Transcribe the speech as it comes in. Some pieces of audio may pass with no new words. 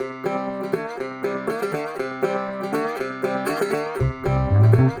So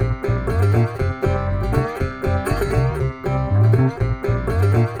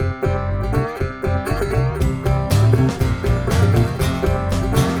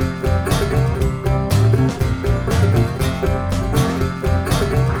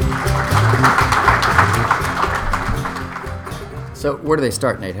where do they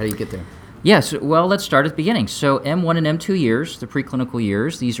start, Nate? How do you get there? Yes, well, let's start at the beginning. So M1 and M2 years, the preclinical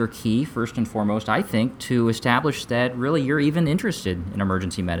years, these are key, first and foremost, I think, to establish that really you're even interested in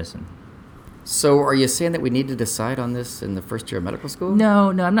emergency medicine. So are you saying that we need to decide on this in the first year of medical school? No,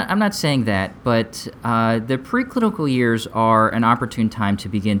 I'm not saying that, but the preclinical years are an opportune time to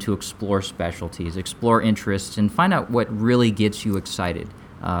begin to explore specialties, explore interests, and find out what really gets you excited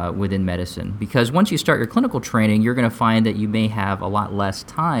within medicine. Because once you start your clinical training, you're going to find that you may have a lot less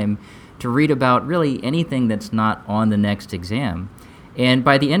time to read about really anything that's not on the next exam. And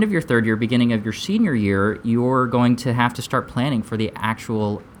by the end of your third year, beginning of your senior year, you're going to have to start planning for the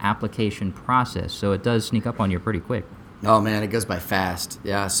actual application process. So it does sneak up on you pretty quick. Oh, man, it goes by fast.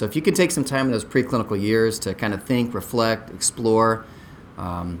 Yeah, so if you can take some time in those preclinical years to kind of think, reflect, explore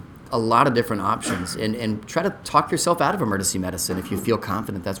a lot of different options and try to talk yourself out of emergency medicine if you feel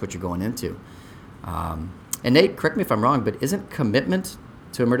confident that's what you're going into. And Nate, correct me if I'm wrong, but isn't commitment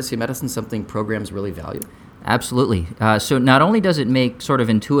to emergency medicine something programs really value? Absolutely. So not only does it make sort of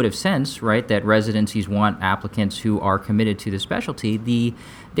intuitive sense, right, that residencies want applicants who are committed to the specialty, the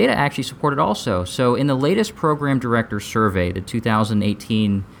data actually support it also. So in the latest program director survey, the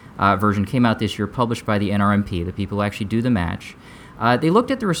 2018 version came out this year, published by the NRMP, the people who actually do the match. They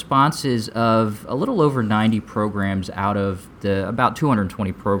looked at the responses of a little over 90 programs out of the about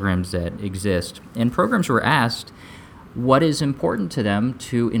 220 programs that exist. And programs were asked what is important to them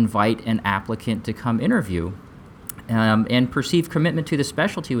to invite an applicant to come interview. And perceived commitment to the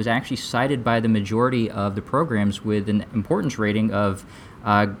specialty was actually cited by the majority of the programs with an importance rating of,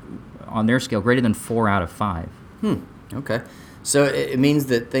 on their scale, greater than 4 out of 5. Okay. So it means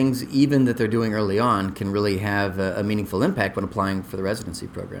that things, even that they're doing early on, can really have a meaningful impact when applying for the residency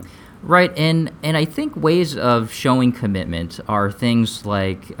program. Right, and I think ways of showing commitment are things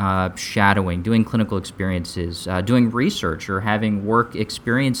like shadowing, doing clinical experiences, doing research, or having work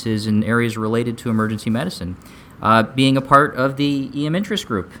experiences in areas related to emergency medicine, being a part of the EM interest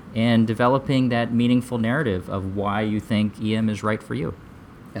group, and developing that meaningful narrative of why you think EM is right for you.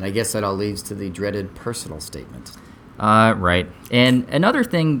 And I guess that all leads to the dreaded personal statement. Right. And another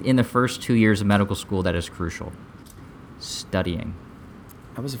thing in the first 2 years of medical school that is crucial, studying.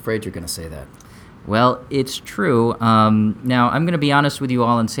 I was afraid you're going to say that. Well, it's true. Now, I'm going to be honest with you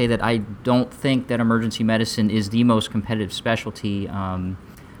all and say that I don't think that emergency medicine is the most competitive specialty from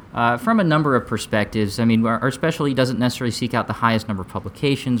a number of perspectives. I mean, our specialty doesn't necessarily seek out the highest number of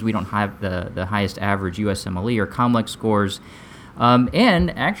publications. We don't have the highest average USMLE or COMLEX scores.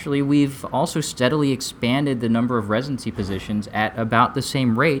 And actually, we've also steadily expanded the number of residency positions at about the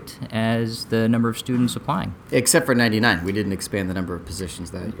same rate as the number of students applying. Except for 99. We didn't expand the number of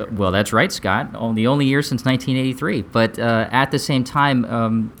positions that year. Well, that's right, Scott. The only year since 1983. But at the same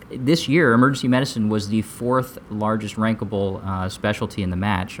time, this year, emergency medicine was the 4th largest rankable specialty in the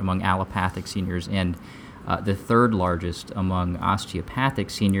match among allopathic seniors and the 3rd largest among osteopathic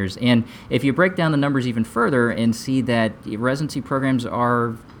seniors. And if you break down the numbers even further and see that residency programs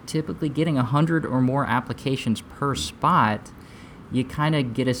are typically getting 100 or more applications per spot, you kind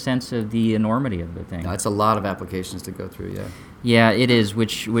of get a sense of the enormity of the thing. That's a lot of applications to go through, yeah. Yeah, it is,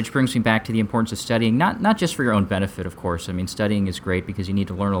 which brings me back to the importance of studying, not just for your own benefit, of course. I mean, studying is great because you need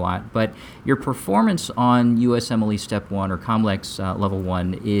to learn a lot, but your performance on USMLE Step 1 or COMLEX Level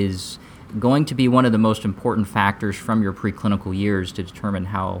 1 is going to be one of the most important factors from your preclinical years to determine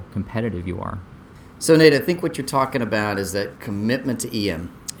how competitive you are. So, Nate, I think what you're talking about is that commitment to EM,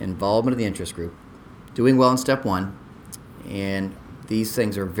 involvement of the interest group, doing well in Step 1, and these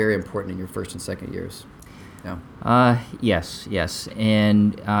things are very important in your first and second years. Yeah. Yes.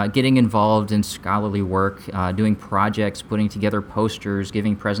 And getting involved in scholarly work, doing projects, putting together posters,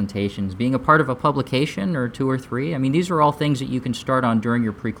 giving presentations, being a part of a publication or 2 or 3. I mean, these are all things that you can start on during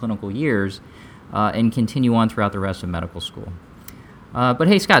your preclinical years and continue on throughout the rest of medical school. But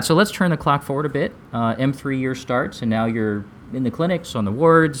hey, Scott, so let's turn the clock forward a bit. M3 year starts, and now you're in the clinics, on the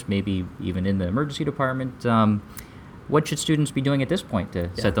wards, maybe even in the emergency department. What should students be doing at this point to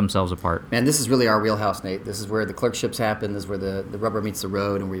set themselves apart? Man, this is really our wheelhouse, Nate. This is where the clerkships happen. This is where the rubber meets the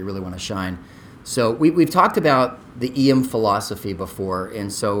road and where you really want to shine. So we've talked about the EM philosophy before.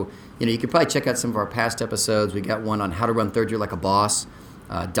 And so, you can probably check out some of our past episodes. We got one on how to run third year like a boss.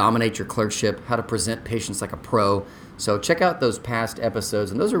 dominate your clerkship, how to present patients like a pro. So check out those past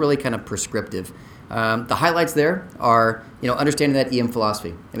episodes, and those are really kind of prescriptive. The highlights there are, understanding that EM philosophy.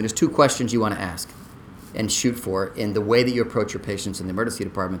 I mean, there's 2 questions you want to ask and shoot for in the way that you approach your patients in the emergency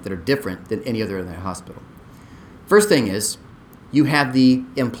department that are different than any other in the hospital. First thing is, you have the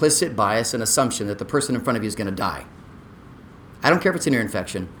implicit bias and assumption that the person in front of you is going to die. I don't care if it's an ear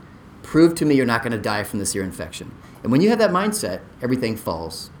infection. Prove to me you're not going to die from this ear infection. And when you have that mindset, everything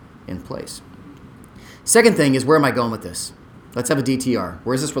falls in place. Second thing is, where am I going with this? Let's have a DTR.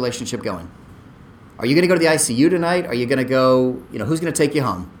 Where's this relationship going? Are you going to go to the ICU tonight? Are you going to go, who's going to take you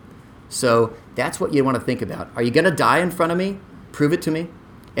home? So that's what you want to think about. Are you going to die in front of me? Prove it to me.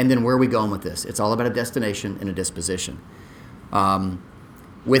 And then where are we going with this? It's all about a destination and a disposition.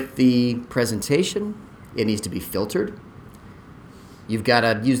 With the presentation, it needs to be filtered. You've got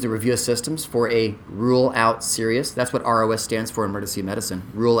to use the review of systems for a rule out serious. That's what ROS stands for in emergency medicine,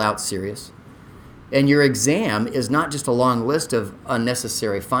 rule out serious. And your exam is not just a long list of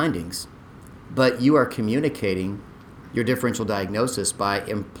unnecessary findings, but you are communicating your differential diagnosis by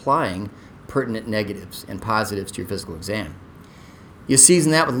implying pertinent negatives and positives to your physical exam. You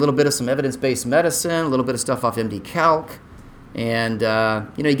season that with a little bit of some evidence-based medicine, a little bit of stuff off MD Calc, and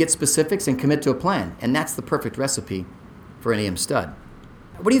you get specifics and commit to a plan. And that's the perfect recipe for an EM stud.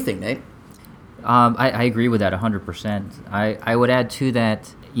 What do you think, Nate? I agree with that 100%. I would add to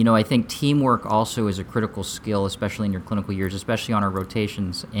that, I think teamwork also is a critical skill, especially in your clinical years, especially on our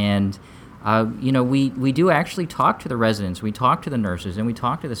rotations. And, we do actually talk to the residents, we talk to the nurses, and we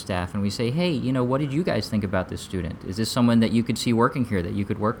talk to the staff, and we say, hey, what did you guys think about this student? Is this someone that you could see working here, that you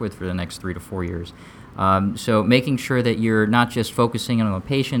could work with for the next 3 to 4 years? So making sure that you're not just focusing on the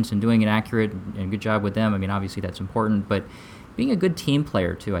patients and doing an accurate and good job with them, obviously that's important, but being a good team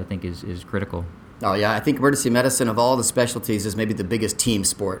player, too, I think is critical. Oh, yeah. I think emergency medicine, of all the specialties, is maybe the biggest team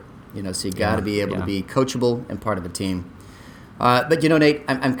sport. So you got to be able to be coachable and part of a team. But, Nate,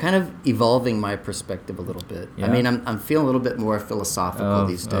 I'm kind of evolving my perspective a little bit. Yeah. I'm feeling a little bit more philosophical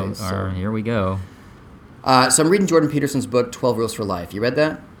these days. So. Here we go. So I'm reading Jordan Peterson's book, 12 Rules for Life. You read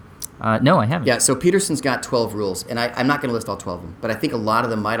that? No, I haven't. Yeah, so Peterson's got 12 rules, and I'm not going to list all 12 of them, but I think a lot of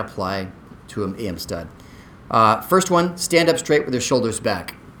them might apply to an EM stud. First one, stand up straight with your shoulders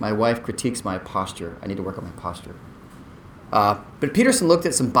back. My wife critiques my posture. I need to work on my posture. But Peterson looked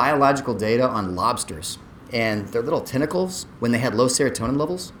at some biological data on lobsters, and their little tentacles, when they had low serotonin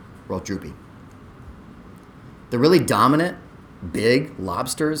levels, were all droopy. The really dominant, big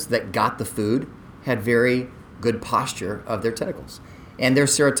lobsters that got the food had very good posture of their tentacles, and their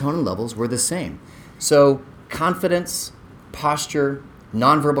serotonin levels were the same. So confidence, posture,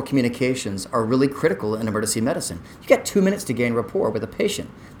 nonverbal communications are really critical in emergency medicine. You got 2 minutes to gain rapport with a patient.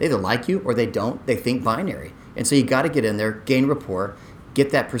 They either like you or they don't. They think binary. And so you got to get in there, gain rapport,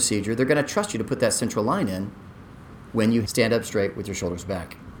 get that procedure. They're going to trust you to put that central line in when you stand up straight with your shoulders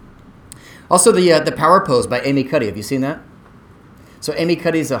back. Also, the power pose by Amy Cuddy. Have you seen that? So Amy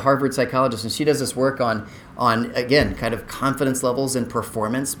Cuddy is a Harvard psychologist, and she does this work on again, kind of confidence levels and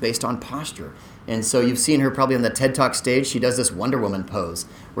performance based on posture. And so you've seen her probably on the TED Talk stage. She does this Wonder Woman pose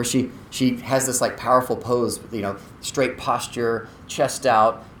where she has this like powerful pose, straight posture, chest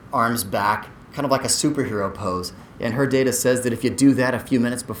out, arms back, kind of like a superhero pose. And her data says that if you do that a few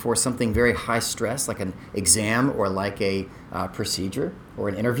minutes before something very high stress, like an exam or like a procedure or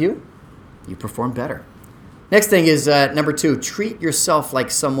an interview, you perform better. Next thing is number 2, treat yourself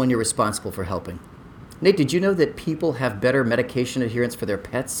like someone you're responsible for helping. Nate, did you know that people have better medication adherence for their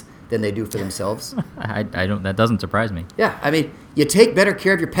pets than they do for themselves? I don't. That doesn't surprise me. Yeah, you take better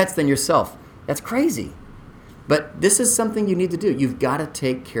care of your pets than yourself. That's crazy. But this is something you need to do. You've got to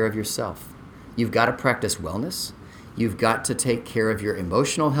take care of yourself. You've got to practice wellness. You've got to take care of your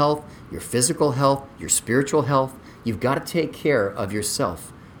emotional health, your physical health, your spiritual health. You've got to take care of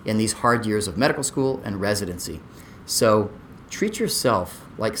yourself in these hard years of medical school and residency. So treat yourself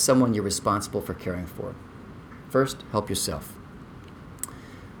like someone you're responsible for caring for. First, help yourself.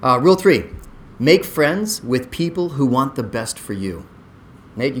 Rule 3, make friends with people who want the best for you.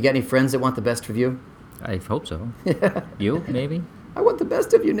 Nate, you got any friends that want the best for you? I hope so. You, maybe? I want the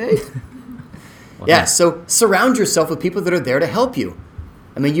best of you, Nate. Yeah, so surround yourself with people that are there to help you.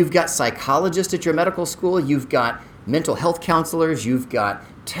 You've got psychologists at your medical school, you've got mental health counselors, you've got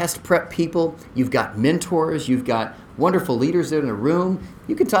test prep people, you've got mentors, you've got wonderful leaders in a room.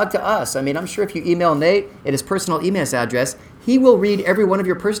 You can talk to us. I'm sure if you email Nate at his personal email address, he will read every one of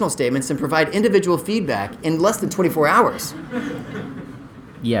your personal statements and provide individual feedback in less than 24 hours.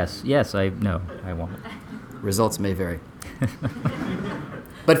 Yes, I won't. Results may vary.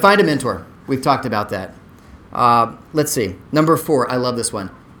 But find a mentor. We've talked about that. Let's see. Number 4, I love this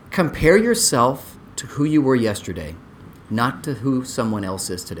one. Compare yourself to who you were yesterday, not to who someone else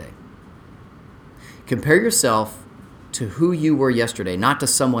is today. Compare yourself to who you were yesterday, not to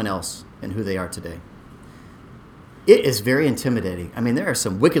someone else and who they are today. It is very intimidating. I mean, there are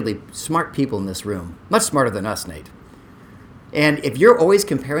some wickedly smart people in this room, much smarter than us, Nate. And if you're always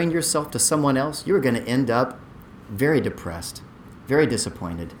comparing yourself to someone else, you're going to end up very depressed, very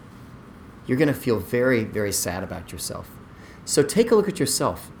disappointed. You're going to feel very, very sad about yourself. So take a look at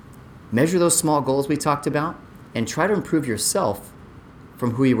yourself. Measure those small goals we talked about and try to improve yourself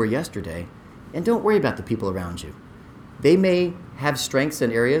from who you were yesterday. And don't worry about the people around you. They may have strengths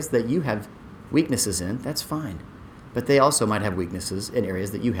in areas that you have weaknesses in. That's fine. But they also might have weaknesses in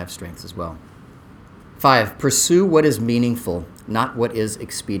areas that you have strengths as well. 5, pursue what is meaningful, not what is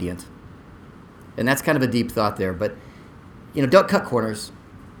expedient. And that's kind of a deep thought there, but don't cut corners.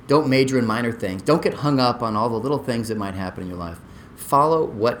 Don't major in minor things. Don't get hung up on all the little things that might happen in your life. Follow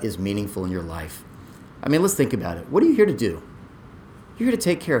what is meaningful in your life. I mean, let's think about it. What are you here to do? You're here to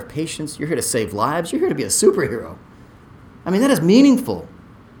take care of patients. You're here to save lives. You're here to be a superhero. I mean, that is meaningful.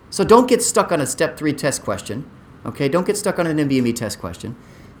 So don't get stuck on a step 3 test question. Okay, don't get stuck on an MBME test question.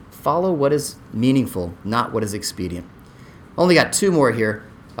 Follow what is meaningful, not what is expedient. Only got 2 more here.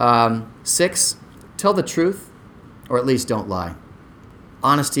 6, tell the truth, or at least don't lie.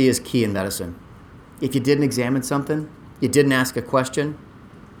 Honesty is key in medicine. If you didn't examine something, you didn't ask a question,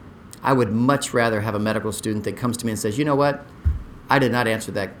 I would much rather have a medical student that comes to me and says, you know what, I did not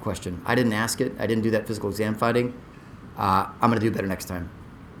answer that question. I didn't ask it. I didn't do that physical exam finding. I'm going to do better next time.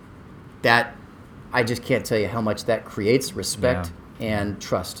 That, I just can't tell you how much that creates respect and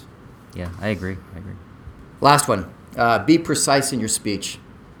trust. Yeah, I agree. Last one, be precise in your speech.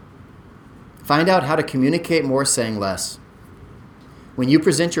 Find out how to communicate more saying less. When you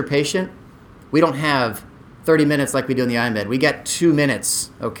present your patient, we don't have 30 minutes like we do in the IMED. We got 2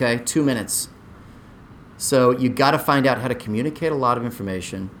 minutes, okay? 2 minutes. So you got to find out how to communicate a lot of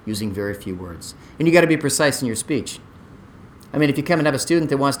information using very few words. And you got to be precise in your speech. I mean, if you come and have a student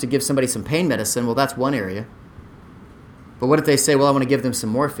that wants to give somebody some pain medicine, well, that's one area. But what if they say, well, I want to give them some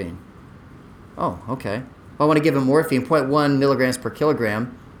morphine? Oh, okay. Well, I want to give them morphine, 0.1 milligrams per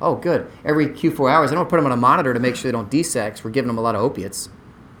kilogram. Oh, good. Every Q4 hours. I don't put them on a monitor to make sure they don't desex. We're giving them a lot of opiates.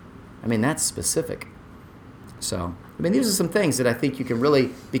 I mean, that's specific. So, I mean, these are some things that I think you can really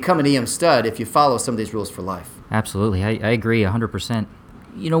become an EM stud if you follow some of these rules for life. Absolutely. I agree 100%.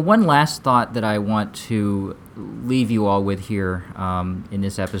 One last thought that I want to leave you all with here in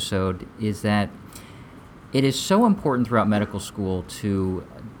this episode is that it is so important throughout medical school to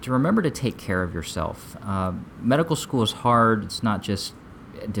remember to take care of yourself. Medical school is hard. It's not just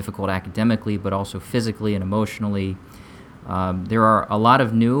difficult academically, but also physically and emotionally. There are a lot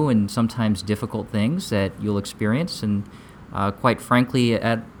of new and sometimes difficult things that you'll experience, and quite frankly,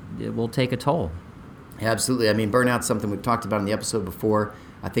 it will take a toll. Yeah, absolutely. I mean, burnout's something we've talked about in the episode before.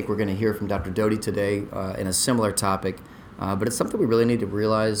 I think we're going to hear from Dr. Doty today in a similar topic, but it's something we really need to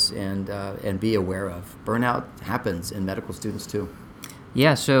realize and be aware of. Burnout happens in medical students too.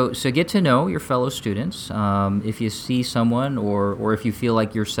 Yeah, so get to know your fellow students. If you see someone, or if you feel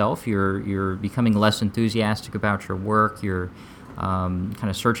like yourself, you're becoming less enthusiastic about your work, you're kind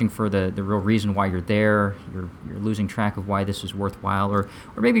of searching for the real reason why you're there, you're losing track of why this is worthwhile, or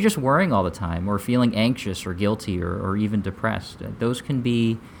maybe just worrying all the time, or feeling anxious or guilty or even depressed. Those can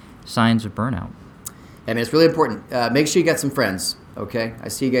be signs of burnout. I mean, it's really important. Make sure you got some friends, okay? I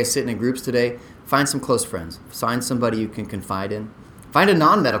see you guys sitting in groups today. Find some close friends. Find somebody you can confide in. Find a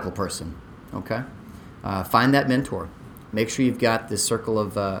non-medical person, okay? Find that mentor. Make sure you've got this circle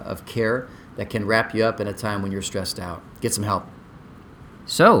of care that can wrap you up in a time when you're stressed out. Get some help.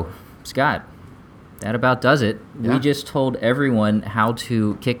 So, Scott, that about does it. Yeah. We just told everyone how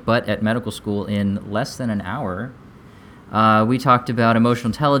to kick butt at medical school in less than an hour. We talked about emotional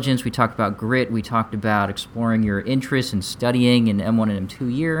intelligence. We talked about grit. We talked about exploring your interests in studying in M1 and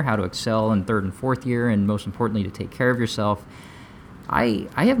M2 year, how to excel in 3rd and 4th year, and most importantly, to take care of yourself. I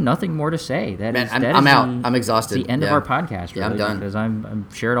have nothing more to say. I'm out. I'm exhausted. It's the end of our podcast, really, I'm done. because I'm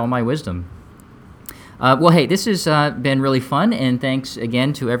shared all my wisdom. Well, hey, this has been really fun, and thanks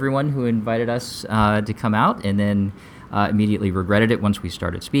again to everyone who invited us to come out and then immediately regretted it once we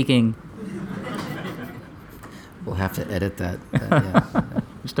started speaking. We'll have to edit that. Yeah.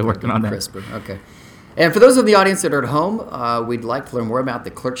 Still working on that. Crisper. Okay. And for those of the audience that are at home, we'd like to learn more about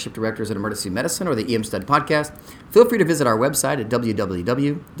the Clerkship Directors in Emergency Medicine or the EM Stud podcast. Feel free to visit our website at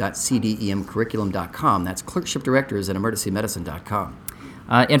www.cdemcurriculum.com. That's Clerkship Directors in Emergency-Medicine.com.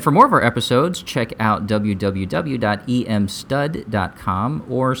 And for more of our episodes, check out www.emstud.com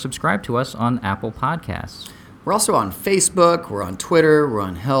or subscribe to us on Apple Podcasts. We're also on Facebook. We're on Twitter. We're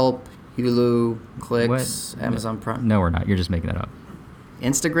on Help, Hulu, Clicks, What? Amazon Prime. No, we're not. You're just making that up.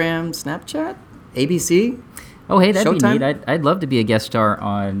 Instagram, Snapchat, ABC. Oh, hey, that'd Showtime? be neat. I'd love to be a guest star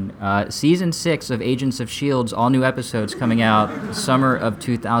on Season 6 of Agents of S.H.I.E.L.D.'s all new episodes coming out summer of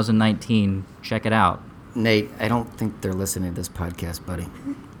 2019. Check it out. Nate, I don't think they're listening to this podcast, buddy.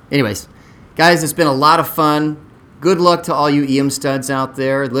 Anyways, guys, it's been a lot of fun. Good luck to all you EM studs out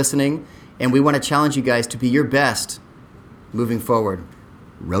there listening. And we want to challenge you guys to be your best moving forward.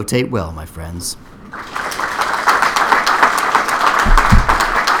 Rotate well, my friends.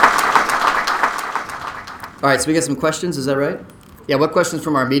 All right, so we got some questions, is that right? Yeah, what questions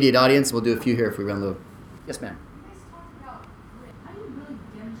from our immediate audience? We'll do a few here if we run low. Yes, ma'am. You guys talked about grit. How do you really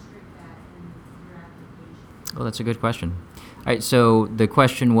demonstrate that in your application? Oh, that's a good question. All right, so the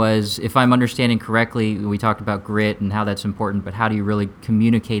question was, if I'm understanding correctly, we talked about grit and how that's important, but how do you really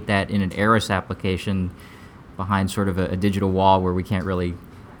communicate that in an ARIS application behind sort of a digital wall where we can't really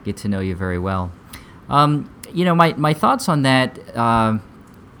get to know you very well? My thoughts on that,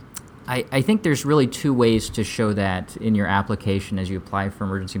 I think there's really two ways to show that in your application as you apply for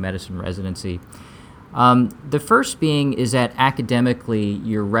emergency medicine residency. The first being is that academically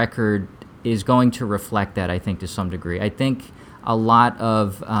your record is going to reflect that, I think, to some degree. I think a lot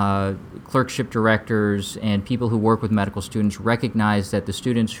of clerkship directors and people who work with medical students recognize that the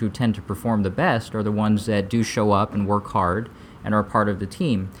students who tend to perform the best are the ones that do show up and work hard and are part of the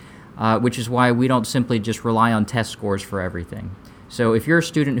team, which is why we don't simply just rely on test scores for everything. So if you're a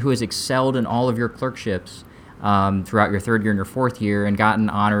student who has excelled in all of your clerkships throughout your third year and your fourth year and gotten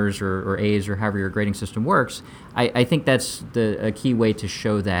honors or A's or however your grading system works, I think that's a key way to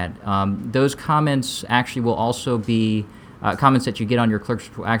show that. Those comments actually will also be, comments that you get on your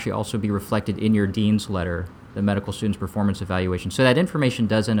clerkship will actually also be reflected in your dean's letter, the medical student's performance evaluation. So that information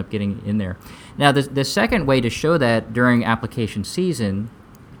does end up getting in there. Now, the second way to show that during application season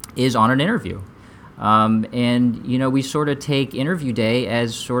is on an interview. We sort of take interview day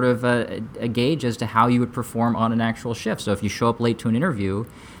as sort of a gauge as to how you would perform on an actual shift. So if you show up late to an interview,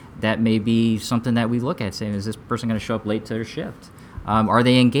 that may be something that we look at, saying, is this person going to show up late to their shift? Are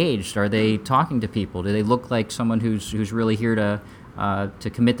they engaged? Are they talking to people? Do they look like someone who's really here to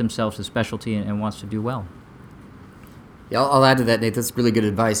commit themselves to specialty and wants to do well? Yeah, I'll add to that, Nate. That's really good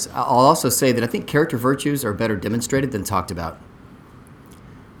advice. I'll also say that I think character virtues are better demonstrated than talked about.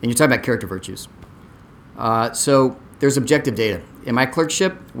 And you're talking about character virtues. So there's objective data. In my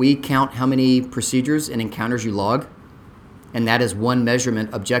clerkship, we count how many procedures and encounters you log, and that is one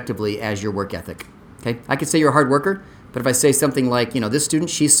measurement objectively as your work ethic. Okay, I could say you're a hard worker, but if I say something like, this student,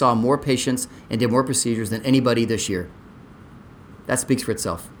 she saw more patients and did more procedures than anybody this year, that speaks for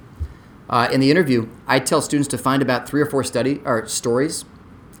itself. In the interview, I tell students to find about 3 or 4 stories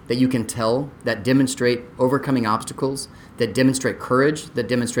that you can tell that demonstrate overcoming obstacles, that demonstrate courage, that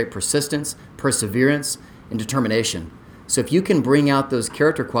demonstrate persistence, perseverance, and determination. So if you can bring out those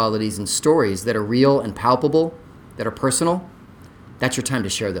character qualities and stories that are real and palpable, that are personal, that's your time to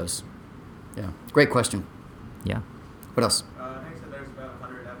share those. Yeah, great question. Yeah. What else? Hank said there's about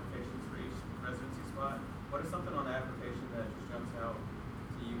 100 applications for each residency spot. What is something on the application that just jumps out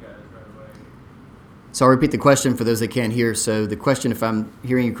to you guys right away? So I'll repeat the question for those that can't hear. So the question, if I'm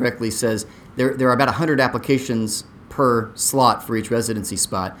hearing you correctly, says there are about 100 applications per slot for each residency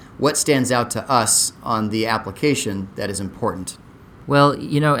spot. What stands out to us on the application that is important? Well,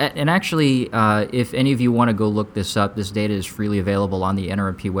 and actually, if any of you want to go look this up, this data is freely available on the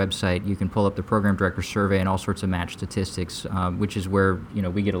NRMP website. You can pull up the program director survey and all sorts of match statistics, which is where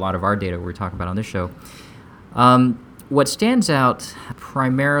we get a lot of our data we talk about on this show. What stands out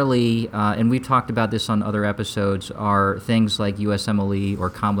primarily, and we've talked about this on other episodes, are things like USMLE or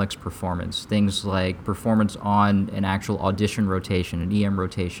COMLEX performance, things like performance on an actual audition rotation, an EM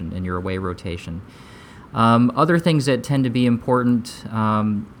rotation, and your away rotation. Other things that tend to be important,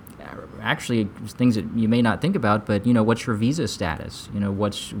 actually things that you may not think about, but what's your visa status?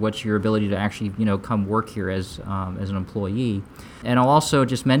 What's your ability to actually come work here as an employee? And I'll also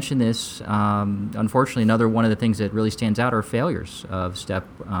just mention this. Unfortunately, another one of the things that really stands out are failures of step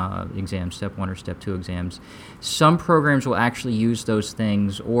exams, step 1 or step 2 exams. Some programs will actually use those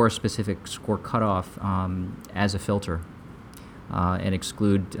things or a specific score cutoff as a filter and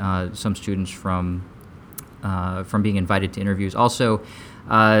exclude some students from being invited to interviews. Also,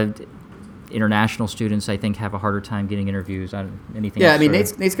 international students, I think, have a harder time getting interviews. Anything Yeah, else? I mean,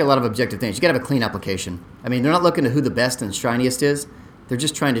 Nate's got a lot of objective things. You got to have a clean application. I mean, they're not looking at who the best and shiniest is. They're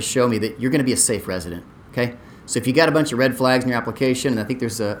just trying to show me that you're going to be a safe resident, okay? So if you got a bunch of red flags in your application, and I think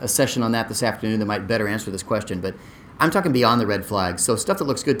there's a session on that this afternoon that might better answer this question, but I'm talking beyond the red flags. So stuff that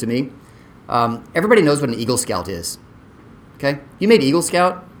looks good to me, Everybody knows what an Eagle Scout is. Okay? You made Eagle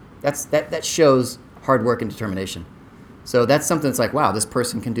Scout, that shows hard work and determination. So that's something that's like, wow, this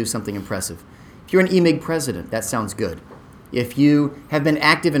person can do something impressive. If you're an EMIG president, that sounds good. If you have been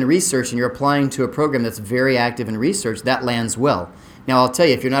active in research and you're applying to a program that's very active in research, that lands well. Now, I'll tell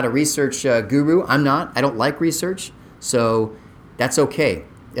you, if you're not a research guru, I'm not. I don't like research, so that's okay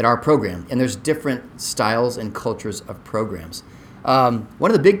at our program. And there's different styles and cultures of programs. One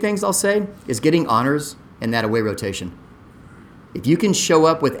of the big things I'll say is getting honors and that away rotation. If you can show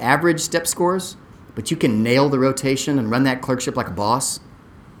up with average step scores, but you can nail the rotation and run that clerkship like a boss,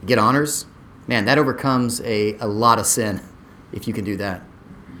 get honors, man, that overcomes a lot of sin if you can do that.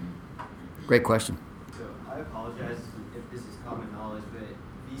 Great question. So I apologize if this is common knowledge, but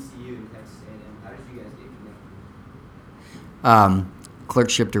VCU and Texas A&M, how did you guys get connected?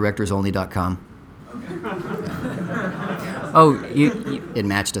 Clerkshipdirectorsonly.com. Oh, It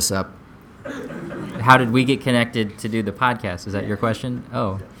matched us up. how did we get connected to do the podcast? Is that your question?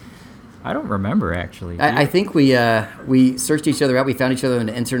 Oh, I don't remember actually. I think we searched each other out. We found each other on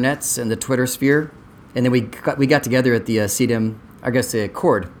the internets and the Twitter sphere, and then we got together at the CDM. I guess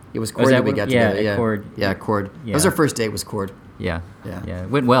Cord. It was Cord that we got together. Yeah, Cord. Yeah, Cord. Yeah. That was our first date. Was Cord. Yeah. Yeah. It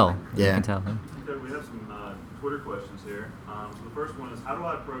went well. Yeah. You can tell. Okay, we have some Twitter questions here. So the first one is, how do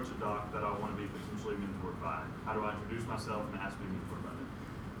I approach a doc that I want to be potentially mentored by? How do I introduce myself and ask to be mentored by them?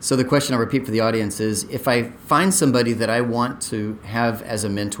 So the question I'll repeat for the audience is, if I find somebody that I want to have as a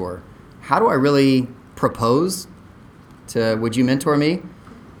mentor, how do I really propose to, would you mentor me?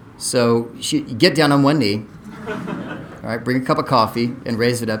 So you get down on one knee, all right, bring a cup of coffee and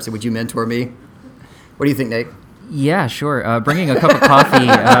raise it up. Say, would you mentor me? What do you think, Nate? Yeah, sure. Bringing a cup of coffee.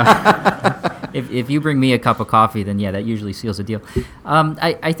 If you bring me a cup of coffee, then yeah, that usually seals the deal.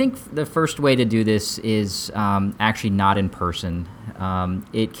 I think the first way to do this is actually not in person.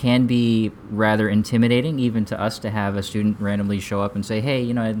 It can be rather intimidating, even to us, to have a student randomly show up and say, "Hey,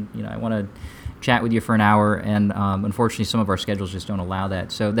 I want to chat with you for an hour," and unfortunately, some of our schedules just don't allow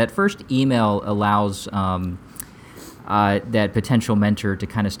that. So that first email allows that potential mentor to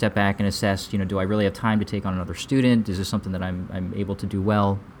kind of step back and assess, do I really have time to take on another student? Is this something that I'm able to do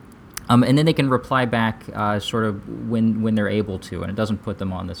well? And then they can reply back sort of when they're able to, and it doesn't put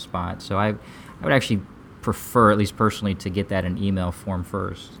them on the spot. So I would actually prefer, at least personally, to get that in email form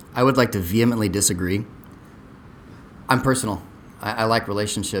first. I would like to vehemently disagree. I'm personal. I like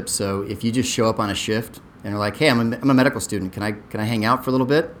relationships. So if you just show up on a shift and are like, "Hey, I'm a medical student. Can I hang out for a little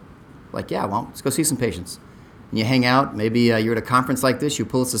bit?" Like, yeah, well, let's go see some patients. And you hang out. Maybe you're at a conference like this. You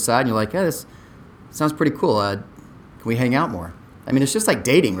pull us aside and you're like, "Yeah, this sounds pretty cool. Can we hang out more?" I mean, it's just like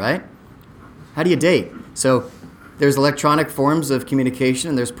dating, right? How do you date? So there's electronic forms of communication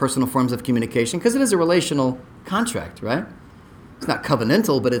and there's personal forms of communication because it is a relational contract, right? It's not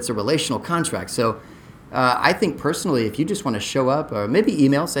covenantal, but it's a relational contract. So I think personally, if you just want to show up or maybe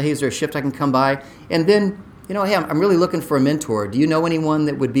email, say, "Hey, is there a shift I can come by?" And then, "Hey, I'm really looking for a mentor. Do you know anyone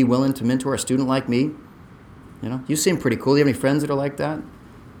that would be willing to mentor a student like me? You seem pretty cool. Do you have any friends that are like that?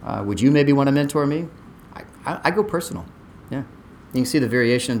 Would you maybe want to mentor me?" I go personal. Yeah. You can see the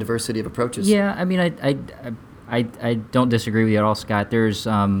variation and diversity of approaches. Yeah, I mean, I don't disagree with you at all, Scott. There's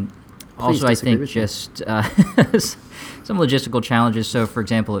also, I think, just some logistical challenges. So, for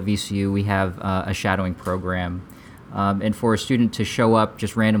example, at VCU, we have a shadowing program. And for a student to show up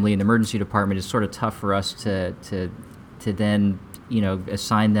just randomly in the emergency department, it's sort of tough for us to then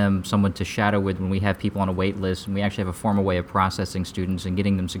assign them someone to shadow with when we have people on a wait list, and we actually have a formal way of processing students and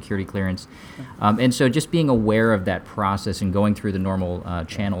getting them security clearance. And so just being aware of that process and going through the normal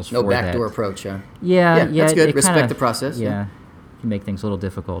channels for that. No backdoor approach, huh? Yeah, that's good. it Respect kinda, the process. Yeah, can make things a little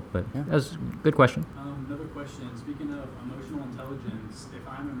difficult, but that was a good question. Another question. Speaking of emotional intelligence, if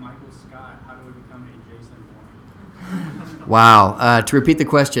I'm a Michael Scott, how do I become a Jason Bourne? Wow. To repeat the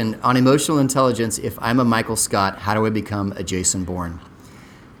question, on emotional intelligence, if I'm a Michael Scott, how do I become a Jason Bourne?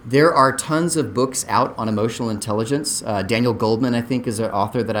 There are tons of books out on emotional intelligence. Daniel Goldman, I think, is an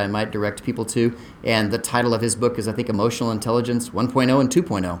author that I might direct people to. And the title of his book is, I think, Emotional Intelligence 1.0 and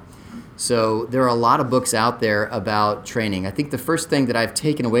 2.0. So there are a lot of books out there about training. I think the first thing that I've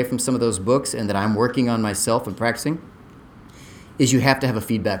taken away from some of those books and that I'm working on myself and practicing is you have to have a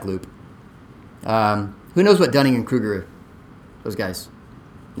feedback loop. Who knows what Dunning-Kruger is? Those guys?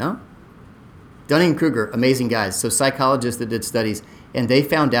 No? Dunning-Kruger, amazing guys. So psychologists that did studies, and they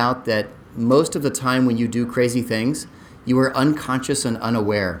found out that most of the time when you do crazy things, you are unconscious and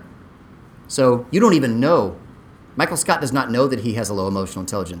unaware. So you don't even know. Michael Scott does not know that he has a low emotional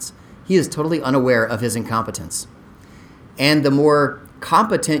intelligence. He is totally unaware of his incompetence. And the more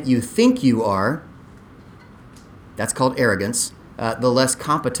competent you think you are, that's called arrogance, the less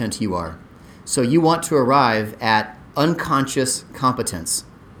competent you are. So you want to arrive at unconscious competence.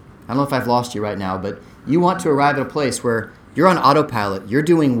 I don't know if I've lost you right now, but you want to arrive at a place where you're on autopilot, you're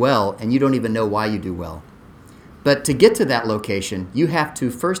doing well, and you don't even know why you do well. But to get to that location, you have to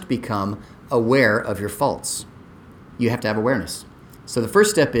first become aware of your faults. You have to have awareness. So the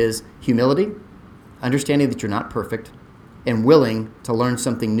first step is humility, understanding that you're not perfect, and willing to learn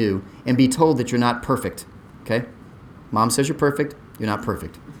something new and be told that you're not perfect. Okay? Mom says you're perfect, you're not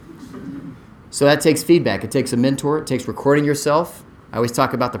perfect. So that takes feedback. It takes a mentor. It takes recording yourself. I always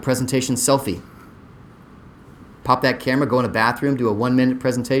talk about the presentation selfie. Pop that camera, go in a bathroom, do a 1-minute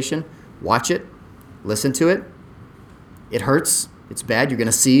presentation, watch it, listen to it. It hurts. It's bad. You're going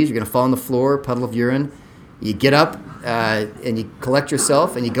to seize. You're going to fall on the floor, puddle of urine. You get up and you collect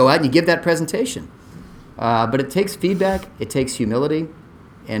yourself and you go out and you give that presentation. But it takes feedback. It takes humility.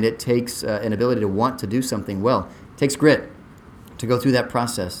 And it takes an ability to want to do something well. It takes grit to go through that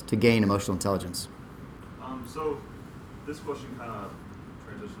process to gain emotional intelligence. So this question kind of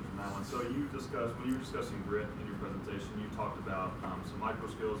transitions from that one. So when you were discussing grit in your presentation, you talked about some micro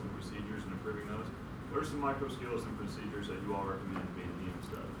skills and procedures and improving those. What are some micro skills and procedures that you all recommend being an EM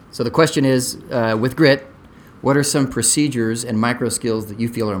stud? So the question is, with grit, what are some procedures and micro skills that you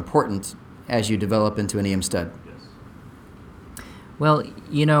feel are important as you develop into an EM stud? Yes. Well,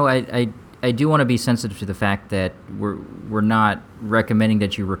 I do want to be sensitive to the fact that we're not recommending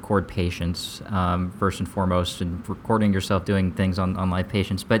that you record patients first and foremost, and recording yourself doing things on live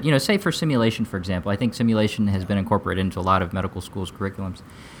patients. But say for simulation, for example, I think simulation has been incorporated into a lot of medical schools' curriculums.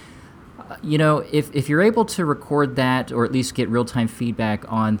 If you're able to record that, or at least get real-time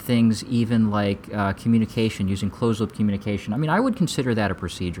feedback on things, even like communication, using closed-loop communication, I would consider that a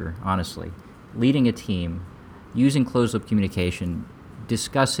procedure, honestly. Leading a team, using closed-loop communication,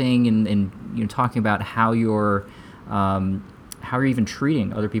 discussing and talking about how you're even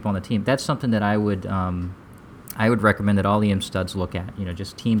treating other people on the team. That's something that I would recommend that all EM studs look at.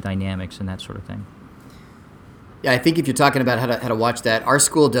 Just team dynamics and that sort of thing. Yeah, I think if you're talking about how to watch that, our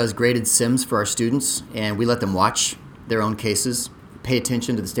school does graded sims for our students, and we let them watch their own cases, pay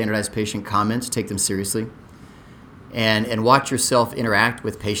attention to the standardized patient comments, take them seriously, and watch yourself interact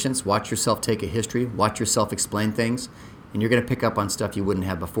with patients, watch yourself take a history, watch yourself explain things, and you're going to pick up on stuff you wouldn't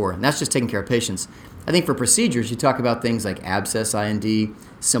have before. And that's just taking care of patients. I think for procedures, you talk about things like abscess, IND,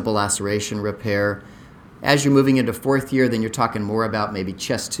 simple laceration repair. As you're moving into fourth year, then you're talking more about maybe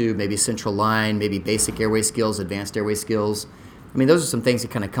chest tube, maybe central line, maybe basic airway skills, advanced airway skills. Those are some things that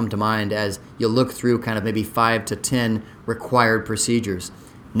kind of come to mind as you look through kind of maybe 5 to 10 required procedures.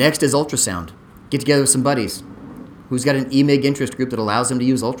 Next is ultrasound. Get together with some buddies. Who's got an EMIG interest group that allows them to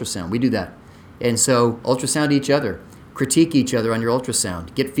use ultrasound? We do that. And so ultrasound each other. Critique each other on your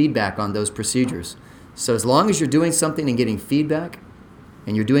ultrasound. Get feedback on those procedures. So as long as you're doing something and getting feedback,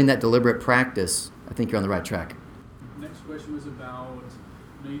 and you're doing that deliberate practice, I think you're on the right track. Next question was about,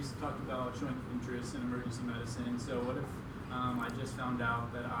 you talked about showing interest in emergency medicine. So what if I just found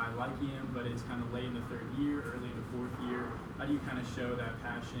out that I like EM, but it's kind of late in the third year, early in the fourth year? How do you kind of show that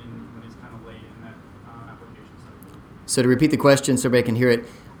passion when it's kind of late in that application cycle? So to repeat the question so everybody can hear it,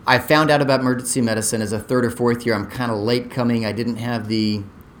 I found out about emergency medicine as a third or fourth year. I'm kind of late coming. I didn't have the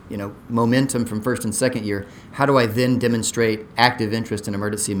momentum from first and second year. How do I then demonstrate active interest in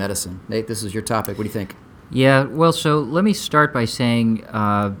emergency medicine? Nate, this is your topic. What do you think? Yeah, well, so let me start by saying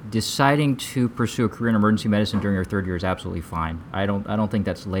deciding to pursue a career in emergency medicine during your third year is absolutely fine. I don't think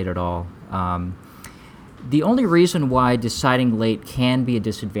that's late at all. The only reason why deciding late can be a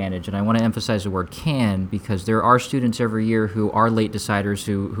disadvantage, and I want to emphasize the word can, because there are students every year who are late deciders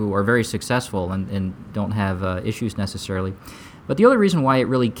who are very successful and don't have issues necessarily. But the other reason why it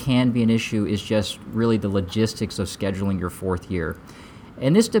really can be an issue is just really the logistics of scheduling your fourth year.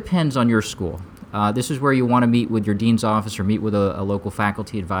 And this depends on your school. This is where you want to meet with your dean's office or meet with a local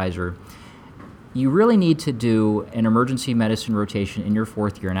faculty advisor. You really need to do an emergency medicine rotation in your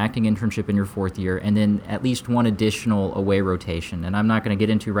fourth year, an acting internship in your fourth year, and then at least one additional away rotation. And I'm not going to get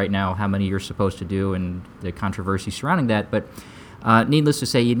into right now how many you're supposed to do and the controversy surrounding that, but needless to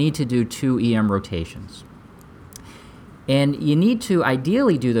say, you need to do 2 EM rotations. And you need to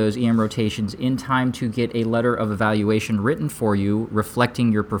ideally do those EM rotations in time to get a letter of evaluation written for you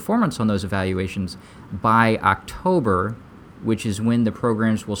reflecting your performance on those evaluations by October, which is when the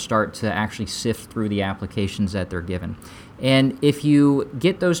programs will start to actually sift through the applications that they're given. And if you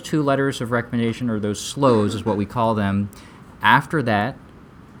get those 2 letters of recommendation, or those SLOs is what we call them, after that,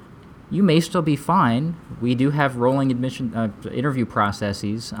 you may still be fine. We do have rolling admission interview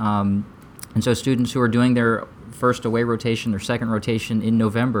processes. And so students who are doing their first away rotation, their second rotation in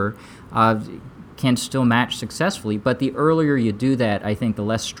November, can still match successfully. But the earlier you do that, I think the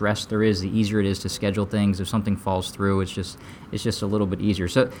less stress there is, the easier it is to schedule things. If something falls through, it's just a little bit easier.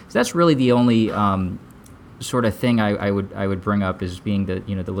 So that's really the only sort of thing I would bring up as being the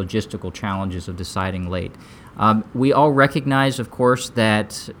logistical challenges of deciding late. We all recognize, of course,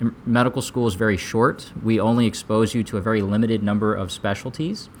 that medical school is very short. We only expose you to a very limited number of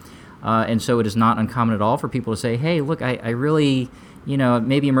specialties. And so it is not uncommon at all for people to say, hey, look, I really,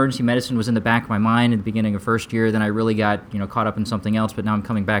 maybe emergency medicine was in the back of my mind at the beginning of first year, then I really got, caught up in something else, but now I'm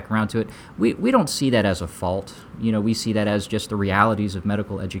coming back around to it. We don't see that as a fault. We see that as just the realities of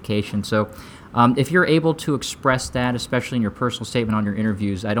medical education. So if you're able to express that, especially in your personal statement on your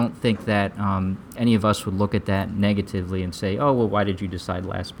interviews, I don't think that any of us would look at that negatively and say, oh, well, why did you decide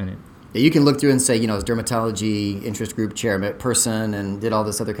last minute? You can look through and say, I was dermatology interest group chairperson and did all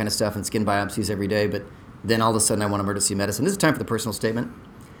this other kind of stuff and skin biopsies every day, but then all of a sudden I want emergency medicine. This is time for the personal statement.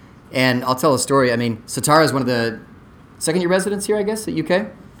 And I'll tell a story. I mean, Satara is one of the second-year residents here, I guess, at UK?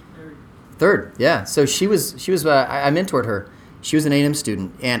 Third, yeah. So she was. I mentored her. She was an A&M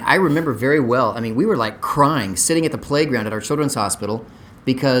student, and I remember very well. I mean, we were like crying, sitting at the playground at our children's hospital,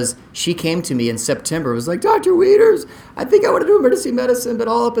 because she came to me in September, was like, Dr. Wieters, I think I want to do emergency medicine, but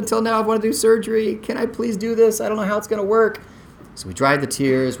all up until now I want to do surgery. Can I please do this? I don't know how it's going to work. So we dried the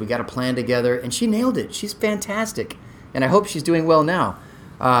tears, we got a plan together, and she nailed it. She's fantastic, and I hope she's doing well now.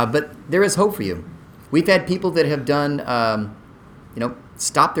 But there is hope for you. We've had people that have done,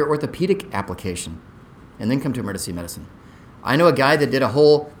 stop their orthopedic application and then come to emergency medicine. I know a guy that did a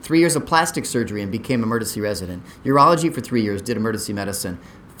whole 3 years of plastic surgery and became emergency resident. Urology for 3 years, did emergency medicine.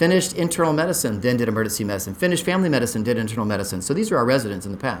 Finished internal medicine, then did emergency medicine. Finished family medicine, did internal medicine. So these are our residents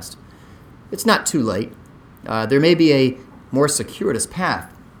in the past. It's not too late. There may be a more circuitous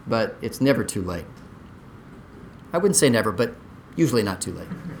path, but it's never too late. I wouldn't say never, but usually not too late.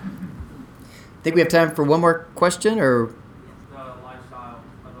 Think we have time for one more question, or? The lifestyle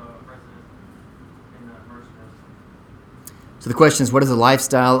of a resident in emergency medicine. So the question is, what is the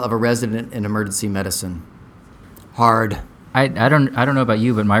lifestyle of a resident in emergency medicine? Hard. I don't know about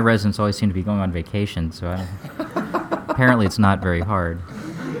you, but my residents always seem to be going on vacation, so apparently it's not very hard.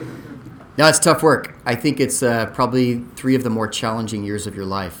 No, it's tough work. I think it's probably 3 of the more challenging years of your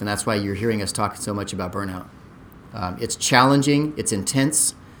life, and that's why you're hearing us talk so much about burnout. It's challenging, it's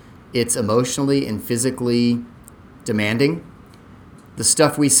intense, it's emotionally and physically demanding. The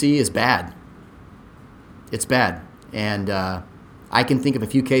stuff we see is bad. It's bad. And I can think of a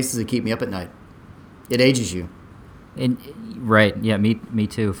few cases that keep me up at night. It ages you. Right. Yeah. Me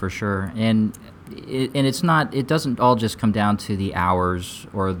too, for sure. And it's not. It doesn't all just come down to the hours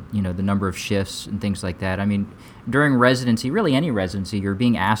or the number of shifts and things like that. I mean, during residency, really any residency, you're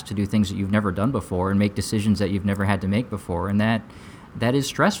being asked to do things that you've never done before and make decisions that you've never had to make before, and that is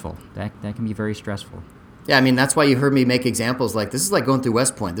stressful. That can be very stressful. Yeah. I mean, that's why you heard me make examples like this is like going through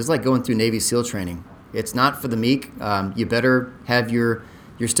West Point. This is like going through Navy SEAL training. It's not for the meek. You better have your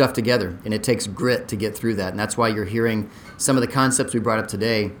stuff together, and it takes grit to get through that. And that's why you're hearing some of the concepts we brought up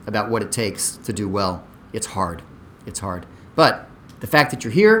today about what it takes to do well. It's hard. It's hard. But the fact that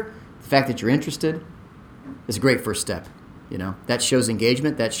you're here, the fact that you're interested, is a great first step. That shows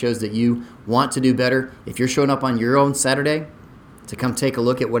engagement. That shows that you want to do better. If you're showing up on your own Saturday to come take a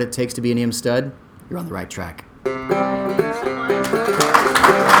look at what it takes to be an EM stud, you're on the right track. Thank you so much.